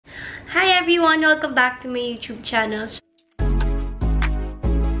everyone! Welcome back to my YouTube channel.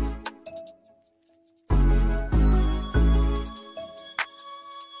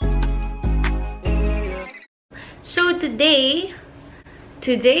 So today,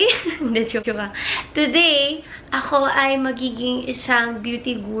 hindi, joke ba? Today, ako ay magiging isang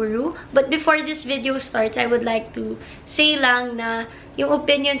beauty guru. But before this video starts, I would like to say lang na yung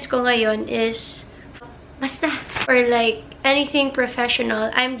opinions ko ngayon is basta, or like anything professional.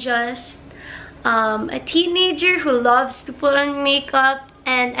 I'm just a teenager who loves to put on makeup,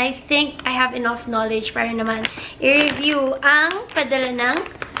 and I think I have enough knowledge para naman i-review ang padala ng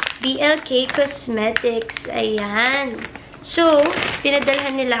BLK Cosmetics. Ayan. So,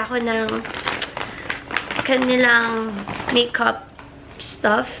 pinadalhan nila ako ng kanilang makeup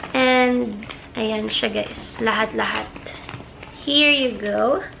stuff, and ayan siya guys. Lahat-lahat. Here you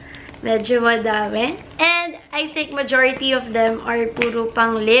go. Medyo madami. And I think majority of them are puro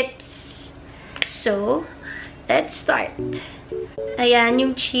pang lips. So, let's start. Ayan,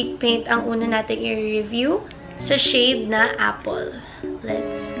 yung cheek paint ang una nating i-review sa shade na Apple.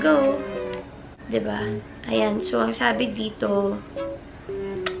 Let's go. Diba? Ayan, so ang sabi dito,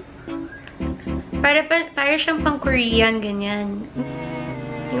 para siyang pang Korean, ganyan.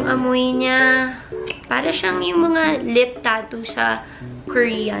 Yung amoy niya, para siyang yung mga lip tattoo sa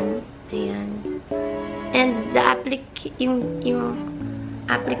Korean. Ayan. And the yung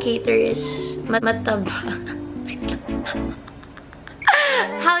applicator is mataba.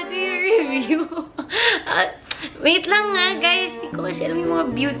 How do you review? Wait lang nga guys, di ko kasi alam yung mga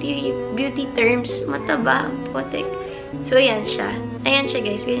beauty terms. Mataba, potek. So ayan siya. Ayan siya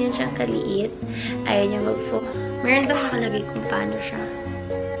guys, ganyan siyang kaliit. Ayan niya mag-focus. Meron bang nakalagay kung paano siya?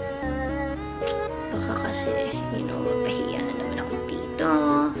 Baka kasi, you know, mapahiya na naman ako dito.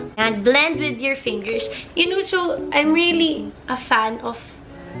 And blend with your fingers. You know, so I'm really a fan of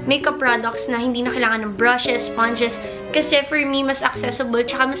makeup products na hindi na kailangan ng brushes, sponges. Kasi for me, mas accessible.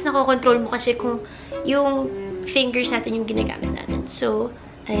 Tsaka mas nakokontrol mo kasi kung yung fingers natin yung ginagamit natin. So,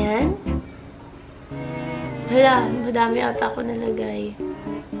 ayan. Hala, madami ata ako nalagay.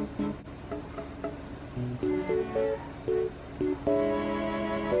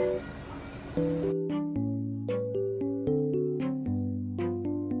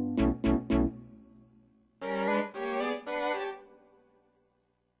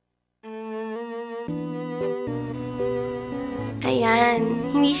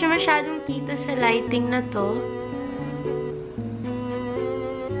 Ayan. Hindi siya masyadong kita sa lighting na to.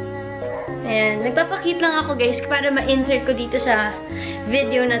 Ayan. Nagpapakit lang ako guys para ma-insert ko dito sa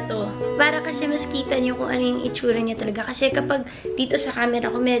video na to. Para kasi mas kita nyo kung ano yung itsura niya talaga. Kasi kapag dito sa camera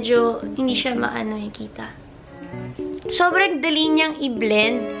ko medyo hindi siya maano yung kita. Sobrang dali niyang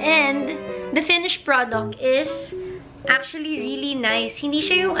i-blend. And the finished product is actually really nice. Hindi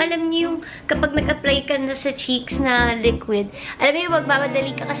siya yung, alam niyo yung kapag nag-apply ka na sa cheeks na liquid. Alam niyo,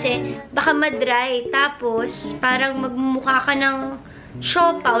 magmamadali ka kasi baka ma-dry. Tapos, parang magmumukha ka ng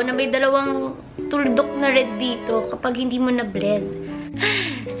siopaw na may dalawang tuldok na red dito kapag hindi mo na-blend.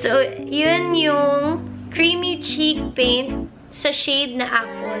 So, yun yung creamy cheek paint sa shade na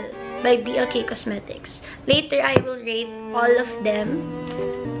Apple by BLK Cosmetics. Later, I will rate all of them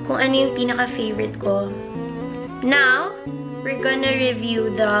kung ano yung pinaka-favorite ko. Now, we're gonna review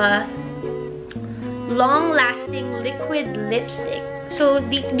the long-lasting liquid lipstick. So,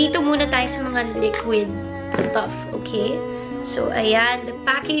 dito muna tayo sa mga liquid stuff, okay? So, ayan. The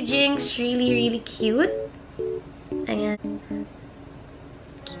packaging's really, really cute. Ayan.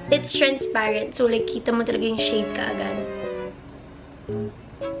 It's transparent. So, like, kita mo talaga yung shade kaagad.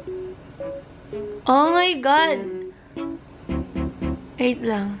 Oh my God! Wait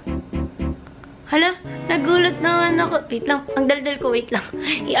lang. Hala, nagulat naman ako. Wait lang, ang daldal ko, wait lang.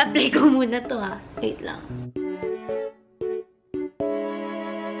 I-apply ko muna to ha. Wait lang.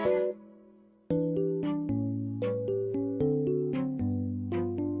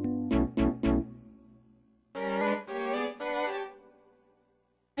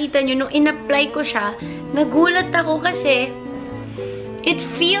 Kita nyo, nung in-apply ko siya, nagulat ako kasi it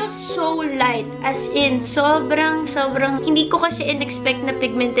feels so light. As in, sobrang, hindi ko kasi in-expect na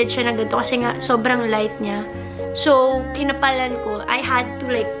pigmented siya na ganito kasi nga, sobrang light niya. So, kinapalan ko. I had to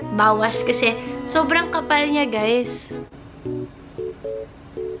like, bawas kasi sobrang kapal niya, guys.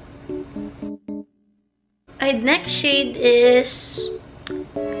 Alright, next shade is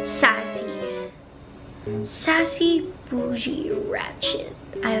Sassy. Sassy Bougie Ratchet.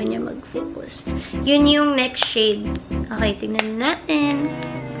 Ayaw niya mag-focus. Yun yung next shade. Okay, tingnan natin.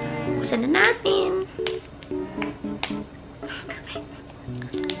 Buksan na natin.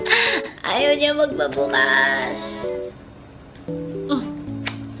 Ayaw niya magbabukas.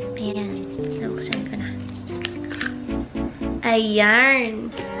 Ayan. Ayan.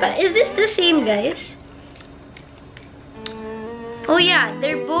 But is this the same, guys? Oh yeah,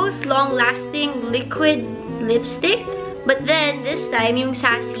 they're both long-lasting liquid lipstick. But then, this time, yung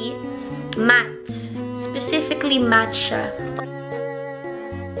Sassy, matte. Specifically matte siya.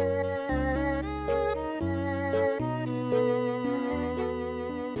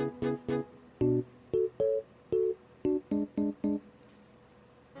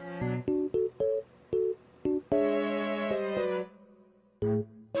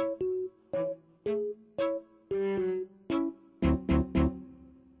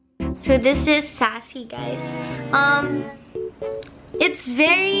 So this is Sassy, guys. It's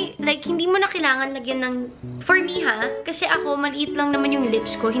very, like, hindi mo na kailangan lagyan ng, for me ha, kasi ako, maliit lang naman yung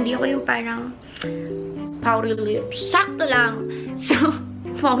lips ko. Hindi ako yung parang powdery lips. Sakto lang. So,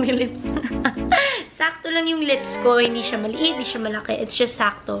 powdery lips. Sakto lang yung lips ko. Hindi siya maliit, hindi siya malaki. It's just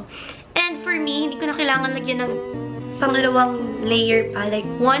sakto. And for me, hindi ko na kailangan lagyan ng pangalawang layer pa. Like,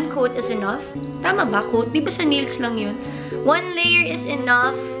 one coat is enough. Tama ba, coat? Di ba sa nails lang yun? One layer is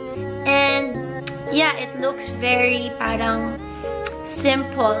enough. And, yeah, it looks very parang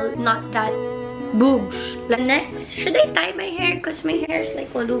simple, not that boobs. Next, should I tie my hair? Because my hair is like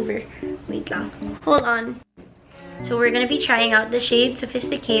all over. Wait lang. Hold on. So, we're gonna be trying out the shade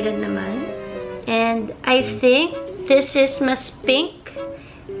Sophisticated naman. And I think this is mas pink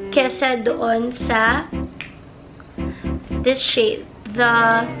kesa doon sa this shade.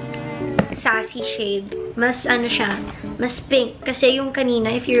 The Sassy shade. Mas ano siya, mas pink. Kasi yung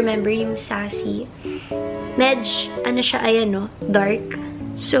kanina, if you remember yung Sassy, medj, ano siya, ayan no, dark.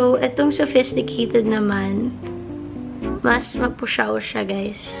 So, itong Sophisticated naman, mas mapusyaw siya,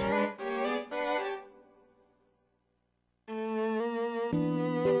 guys.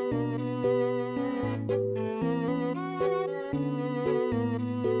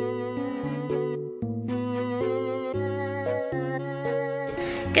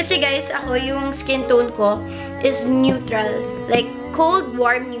 Kasi guys, ako yung skin tone ko is neutral. Like, cold,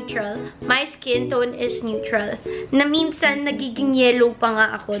 warm, neutral. My skin tone is neutral. Na minsan, nagiging yellow pa nga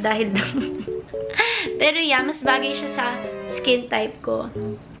ako dahil doon. Pero yeah, mas bagay siya sa skin type ko.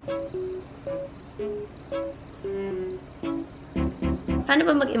 Paano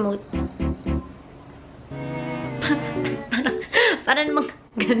ba mag-emote? Parang namang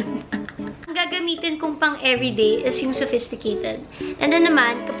ganun. Ang gagamitin kong pang everyday is yung Sophisticated. And then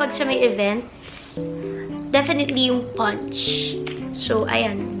naman, kapag sa may events, definitely yung Punch. So,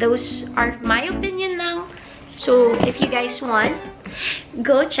 ayan. Those are my opinion lang. So, if you guys want,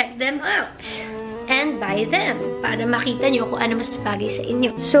 go check them out. And buy them. Para makita nyo kung ano mas bagay sa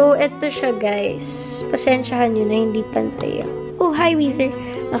inyo. So, eto siya guys. Pasensyahan nyo na hindi pantay. Oh, hi Weezer.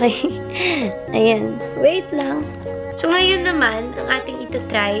 Okay. Ayan. Wait lang. So, ngayon naman, ang ating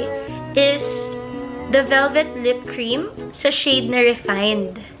itatry is the Velvet Lip Cream sa shade na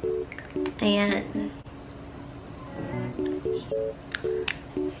Refined. Ayan.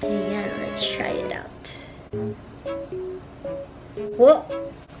 Ayan, let's try it out. Whoa!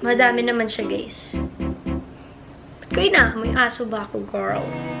 Madami naman siya, guys. Ba't ko inaamoy? Aso ba ako, girl?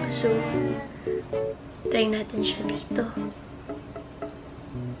 So, try natin siya dito.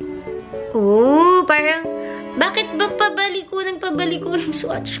 Oh, parang, bakit ba pabalik ko ng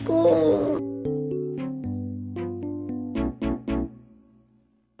swatch ko?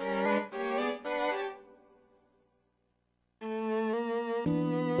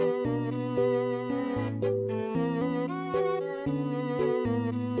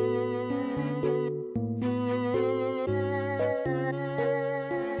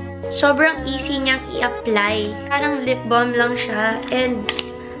 Sobrang easy niyang i-apply. Parang lip balm lang siya. And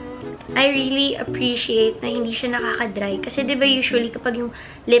I really appreciate na hindi siya nakaka-dry. Kasi diba usually kapag yung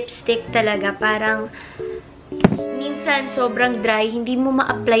lipstick talaga, parang minsan sobrang dry, hindi mo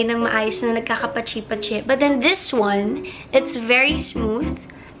ma-apply ng maayos na nagkakapachi-pachi. But then this one, it's very smooth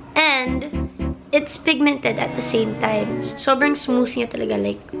and it's pigmented at the same time. Sobrang smooth niya talaga.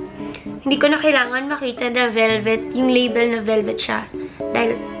 Like, hindi ko na kailangan makita na velvet, yung label na velvet siya.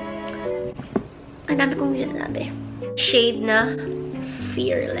 Dahil, ang dami kong sinasabi. Shade na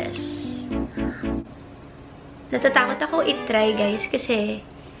Fearless. Natatakot ako i-try, guys, kasi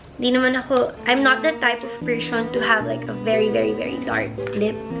di naman ako, I'm not the type of person to have like a very, very, very dark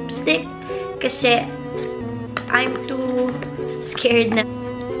lipstick. Kasi I'm too scared na.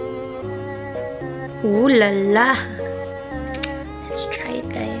 Ooh la la. Let's try it,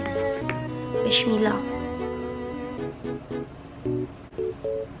 guys. Wish me luck.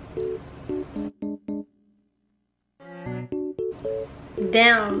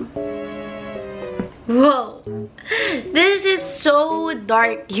 Damn. Whoa. This is so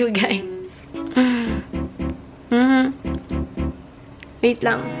dark, you guys. Wait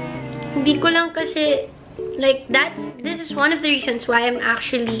lang. Hindi ko lang kasi, like, this is one of the reasons why I'm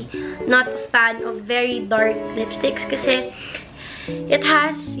actually not a fan of very dark lipsticks. Kasi,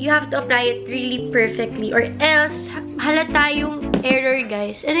 you have to apply it really perfectly. Or else, halata yung error,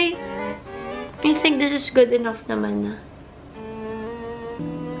 guys. And I think this is good enough naman na.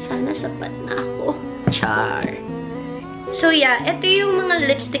 Sana sapat na ako. Char. So, yeah. Ito yung mga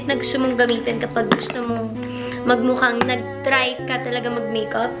lipstick na gusto mong gamitin kapag gusto mong magmukhang nag-try ka talaga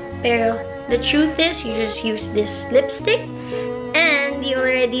mag-makeup. Pero, the truth is, you just use this lipstick and you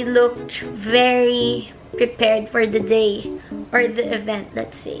already looked very prepared for the day or the event,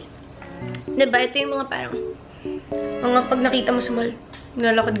 let's say. Diba? Ito yung mga parang, mga pag nakita mo sa mall,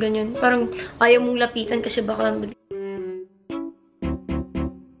 nalakad ganyan. Parang ayaw mong lapitan kasi baka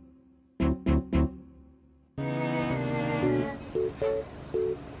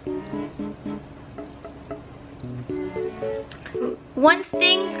one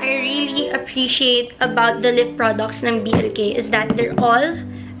thing I really appreciate about the lip products ng BLK is that they're all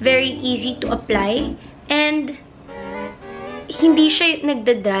very easy to apply and hindi siya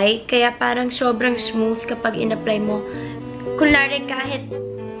nagda-dry, kaya parang sobrang smooth kapag in-apply mo. Kunwari kahit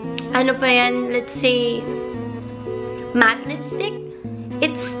ano pa yan, let's say matte lipstick,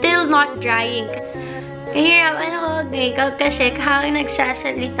 it's still not drying. Nahihirapan ako mag-makeup kasi kahang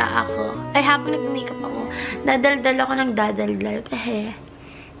nagsasalita ako, ay habang nag-makeup ako, dadaldal ako ng dadaldal.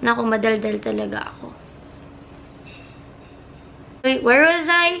 Naku, madaldal talaga ako. Wait, where was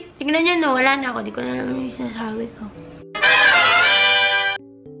I? Tignan nyo, no, wala na ako. Di ko na naman yung sinasabi ko.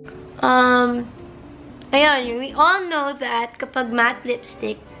 Ayun, we all know that kapag matte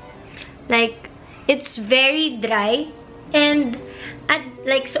lipstick, like, it's very dry and at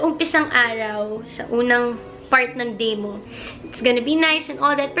like sa umpisang araw, sa unang part ng day mo, it's gonna be nice and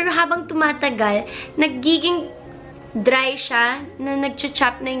all that. Pero habang tumatagal, nagiging dry siya, na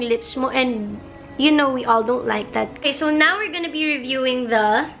nagcha-chap na yung lips mo, and you know we all don't like that. Okay, so now we're gonna be reviewing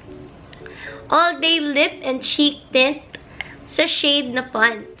the All Day Lip and Cheek Tint sa shade na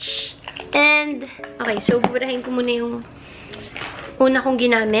Punch. And, okay, so burahin ko muna yung una kong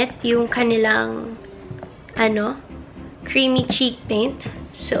ginamit, yung kanilang, creamy cheek paint.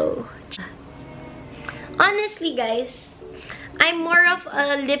 So, honestly guys, I'm more of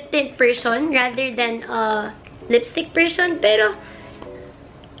a lip tint person rather than a lipstick person. Pero,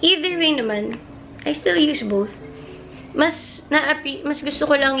 either way naman, I still use both. Mas gusto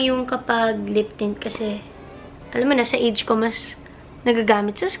ko lang yung kapag lip tint kasi, alam mo na, sa age ko, mas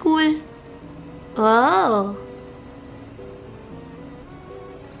nagagamit sa school. Oh!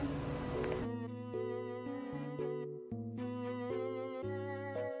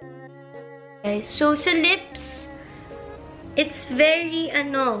 Okay, so sa lips, it's very,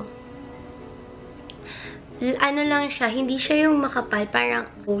 ano lang siya, hindi siya yung makapal, parang,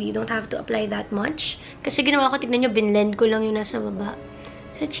 oh, you don't have to apply that much. Kasi ginawa ko, tignan nyo, binlend ko lang yung nasa baba.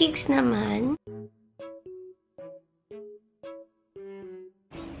 Sa cheeks naman,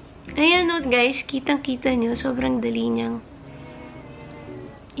 ayan o, guys, kitang-kita nyo, sobrang dali niyang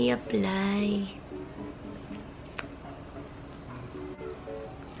i-apply.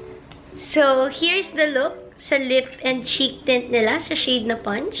 So, here's the look sa lip and cheek tint nila sa shade na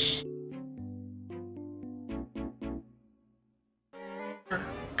Punch.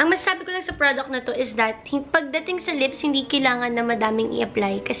 Ang masasabi ko lang sa product na to is that pagdating sa lips, hindi kailangan na madaming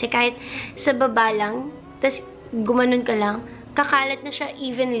i-apply. Kasi kahit sa baba lang, tas gumanon ka lang, kakalat na siya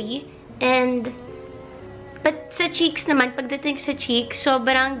evenly. And, but sa cheeks naman, pagdating sa cheeks,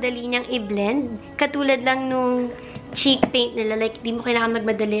 sobrang dali niyang i-blend. Katulad lang nung cheek paint nila. Like, di mo kailangan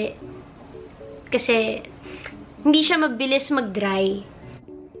magmadali. Kasi, hindi siya mabilis mag-dry.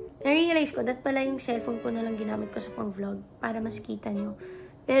 Na-realize ko, that pala yung cellphone ko na lang ginamit ko sa pang-vlog para mas kita nyo.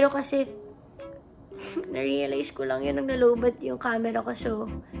 Pero kasi, na-realize ko lang yun nang nalobat yung camera ko. So,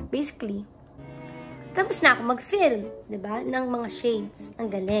 basically, tapos na ako mag-fill, diba? Ng mga shades.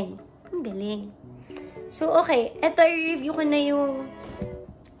 Ang galing. Ang galing. So, okay. Eto, i-review ko na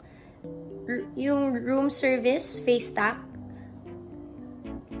yung room service face tack.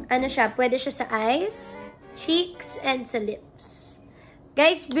 Ano siya? Pwede siya sa eyes, cheeks, and sa lips.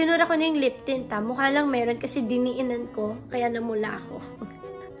 Guys, binura ko na yung lip tint, ha? Mukha lang meron kasi diniinan ko, kaya namula ako.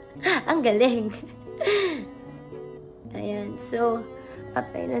 Ang galing. Ayan. So,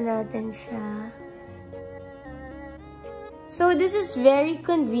 apply na natin siya. So, this is very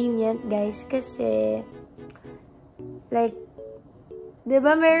convenient, guys, kasi, like,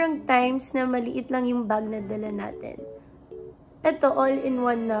 diba merong times na maliit lang yung bag na dala natin? Ito,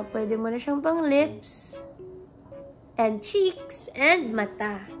 all-in-one na. Pwede mo na siyang pang lips, and cheeks, and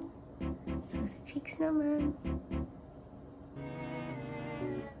mata. So, sa cheeks naman.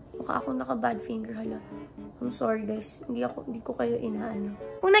 Mukha akong naka-bad finger, hala. I'm sorry guys, hindi ko kayo inaano.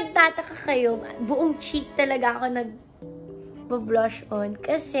 Kung nagtataka kayo, buong cheek talaga ako nag-blush on.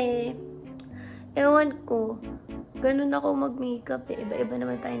 Kasi, ewan ko, ganun ako mag-makeup eh. Iba-iba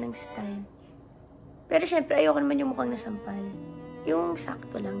naman tayo ng style. Pero syempre, ayoko naman yung mukhang nasampal. Yung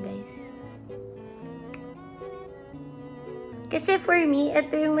sakto lang, guys. Kasi for me,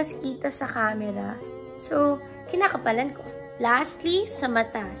 ito yung mas kita sa camera. So, kinakapalan ko. Lastly, sa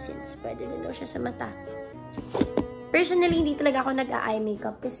mata. Since pwede din daw siya sa mata. Personally, hindi talaga ako nag-eye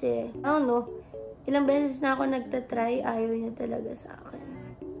makeup. Kasi, I don't know, ilang beses na ako nagtatry, ayaw niya talaga sa akin.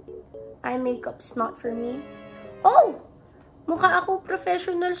 Eye makeup's not for me. Oh! Mukha ako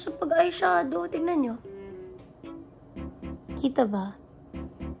professional sa pag-eyeshadow. Tingnan nyo. Kita ba?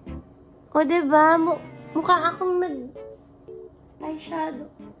 O, diba? Mukha akong eyeshadow.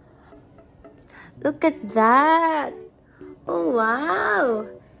 Look at that! Oh, wow!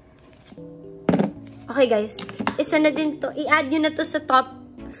 Okay, guys. Isa na din to. I-add nyo na to sa top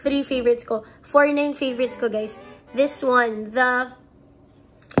 3 favorites ko. 4 na yung favorites ko, guys. This one, the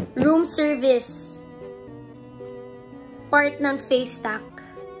room service part ng face stack.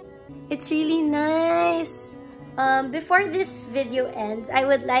 It's really nice. Before this video ends, I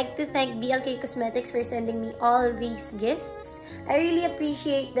would like to thank BLK Cosmetics for sending me all these gifts. I really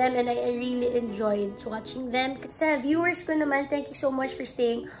appreciate them and I really enjoyed watching them. Sa viewers ko naman, thank you so much for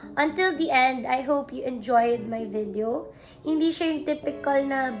staying until the end. I hope you enjoyed my video. Hindi siya yung typical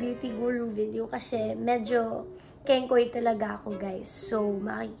na beauty guru video kasi medyo kengkoy talaga ako, guys. So,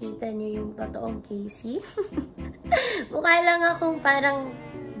 makikita nyo yung totoong Casey. Mukha lang akong parang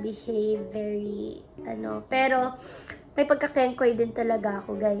behave very, pero may pagka-kengkoy din talaga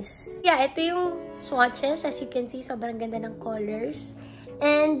ako, guys. Yeah, ito yung swatches. As you can see, sobrang ganda ng colors.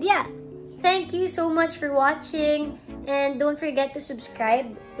 And yeah, thank you so much for watching. And don't forget to subscribe,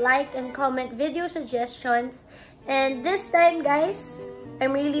 like, and comment video suggestions. And this time, guys,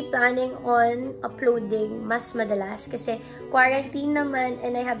 I'm really planning on uploading mas madalas kasi quarantine naman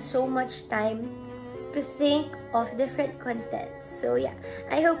and I have so much time to think of different contents. So yeah,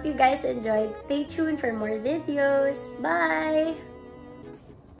 I hope you guys enjoyed. Stay tuned for more videos. Bye!